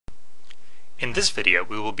In this video,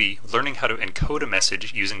 we will be learning how to encode a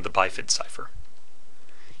message using the Bifid Cipher.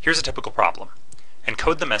 Here's a typical problem.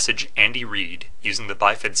 Encode the message Andy read using the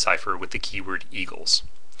Bifid Cipher with the keyword eagles.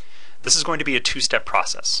 This is going to be a two-step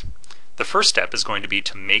process. The first step is going to be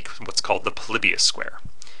to make what's called the Polybius square.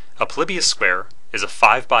 A Polybius square is a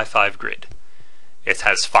 5x5 grid. It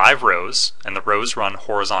has 5 rows, and the rows run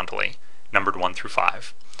horizontally, numbered 1 through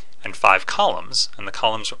 5, and 5 columns, and the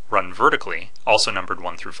columns run vertically, also numbered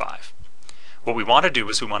 1 through 5. What we want to do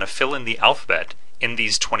is we want to fill in the alphabet in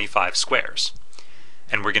these 25 squares,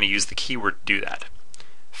 and we're going to use the keyword to do that.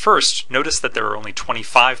 First, notice that there are only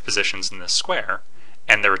 25 positions in this square,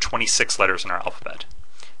 and there are 26 letters in our alphabet.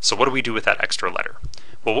 So what do we do with that extra letter?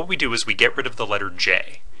 Well, what we do is we get rid of the letter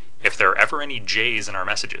J. If there are ever any J's in our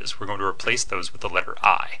messages, we're going to replace those with the letter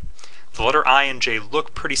I. The letter I and J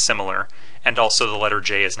look pretty similar, and also the letter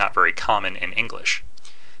J is not very common in English.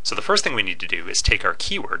 So the first thing we need to do is take our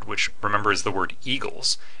keyword, which remember is the word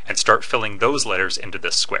eagles, and start filling those letters into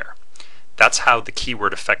this square. That's how the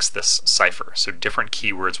keyword affects this cipher. So different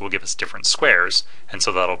keywords will give us different squares, and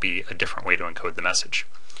so that'll be a different way to encode the message.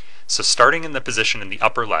 So starting in the position in the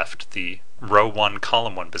upper left, the row 1,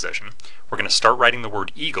 column 1 position, we're going to start writing the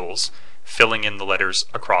word eagles, filling in the letters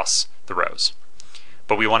across the rows.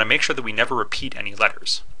 But we want to make sure that we never repeat any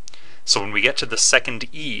letters. So when we get to the second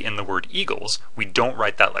E in the word eagles, we don't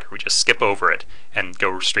write that letter. We just skip over it and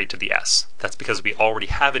go straight to the S. That's because we already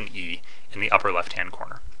have an E in the upper left-hand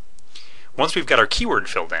corner. Once we've got our keyword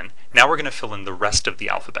filled in, now we're going to fill in the rest of the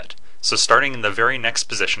alphabet. So starting in the very next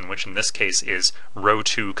position, which in this case is row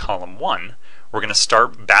 2, column 1, we're going to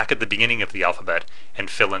start back at the beginning of the alphabet and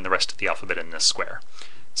fill in the rest of the alphabet in this square.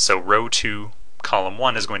 So row 2, column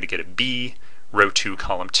 1 is going to get a B, row 2,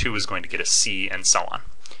 column 2 is going to get a C, and so on.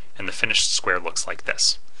 And the finished square looks like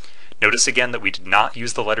this. Notice again that we did not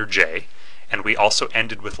use the letter J, and we also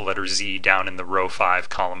ended with the letter Z down in the row 5,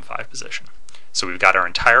 column 5 position. So we've got our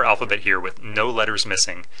entire alphabet here with no letters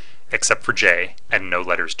missing except for J and no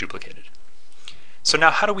letters duplicated. So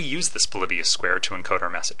now how do we use this Polybius square to encode our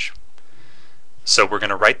message? So we're going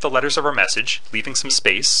to write the letters of our message, leaving some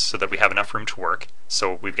space so that we have enough room to work.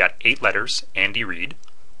 So we've got 8 letters, Andy read.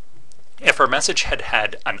 If our message had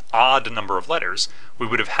had an odd number of letters, we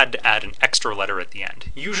would have had to add an extra letter at the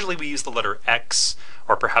end. Usually we use the letter X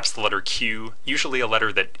or perhaps the letter Q, usually a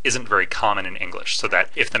letter that isn't very common in English, so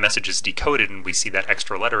that if the message is decoded and we see that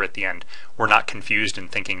extra letter at the end, we're not confused in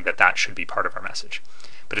thinking that that should be part of our message.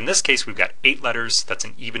 But in this case, we've got 8 letters, that's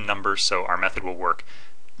an even number, so our method will work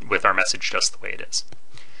with our message just the way it is.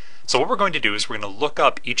 So what we're going to do is we're going to look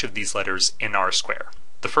up each of these letters in our square.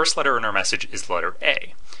 The first letter in our message is the letter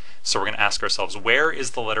A. So we're going to ask ourselves, where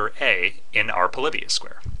is the letter A in our Polybius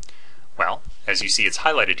square? Well, as you see it's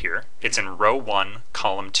highlighted here, it's in row 1,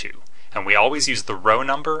 column 2. And we always use the row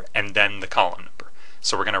number and then the column number.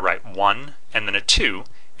 So we're going to write 1 and then a 2,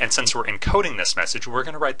 and since we're encoding this message, we're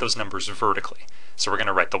going to write those numbers vertically. So we're going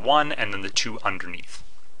to write the 1 and then the 2 underneath.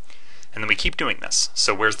 And then we keep doing this.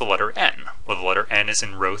 So where's the letter N? Well, the letter N is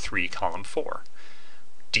in row 3, column 4.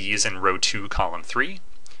 D is in row 2, column 3.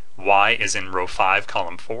 Y is in row 5,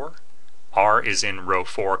 column 4, R is in row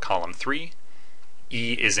 4, column 3,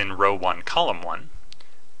 E is in row 1, column 1,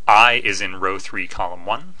 I is in row 3, column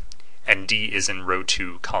 1, and D is in row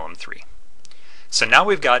 2, column 3. So now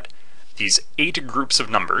we've got these 8 groups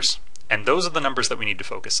of numbers, and those are the numbers that we need to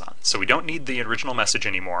focus on. So we don't need the original message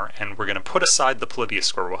anymore, and we're going to put aside the Polybius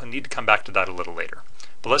square. We'll need to come back to that a little later.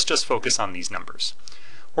 But let's just focus on these numbers.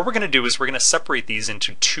 What we're going to do is we're going to separate these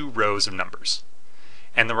into 2 rows of numbers.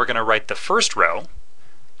 And then we're going to write the first row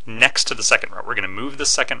next to the second row. We're going to move the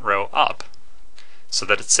second row up so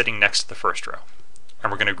that it's sitting next to the first row.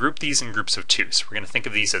 And we're going to group these in groups of 2. So we're going to think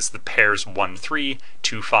of these as the pairs 1, 3,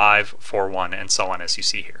 2, 5, 4, 1, and so on as you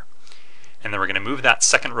see here. And then we're going to move that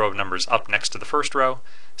second row of numbers up next to the first row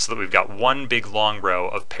so that we've got one big long row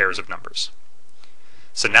of pairs of numbers.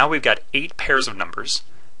 So now we've got 8 pairs of numbers,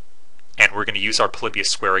 and we're going to use our Polybius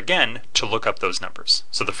square again to look up those numbers.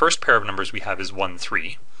 So the first pair of numbers we have is 1,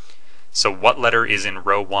 3. So what letter is in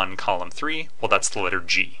row 1, column 3? Well, that's the letter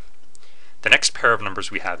G. The next pair of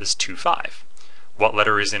numbers we have is 2, 5. What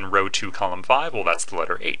letter is in row 2, column 5? Well, that's the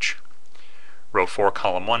letter H. Row 4,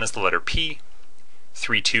 column 1 is the letter P.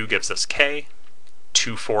 3, 2 gives us K.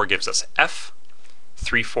 2, 4 gives us F.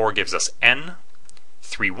 3, 4 gives us N.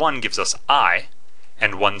 3, 1 gives us I.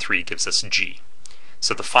 And 1, 3 gives us G.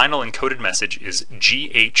 So the final encoded message is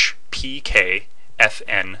GHPKFNIG.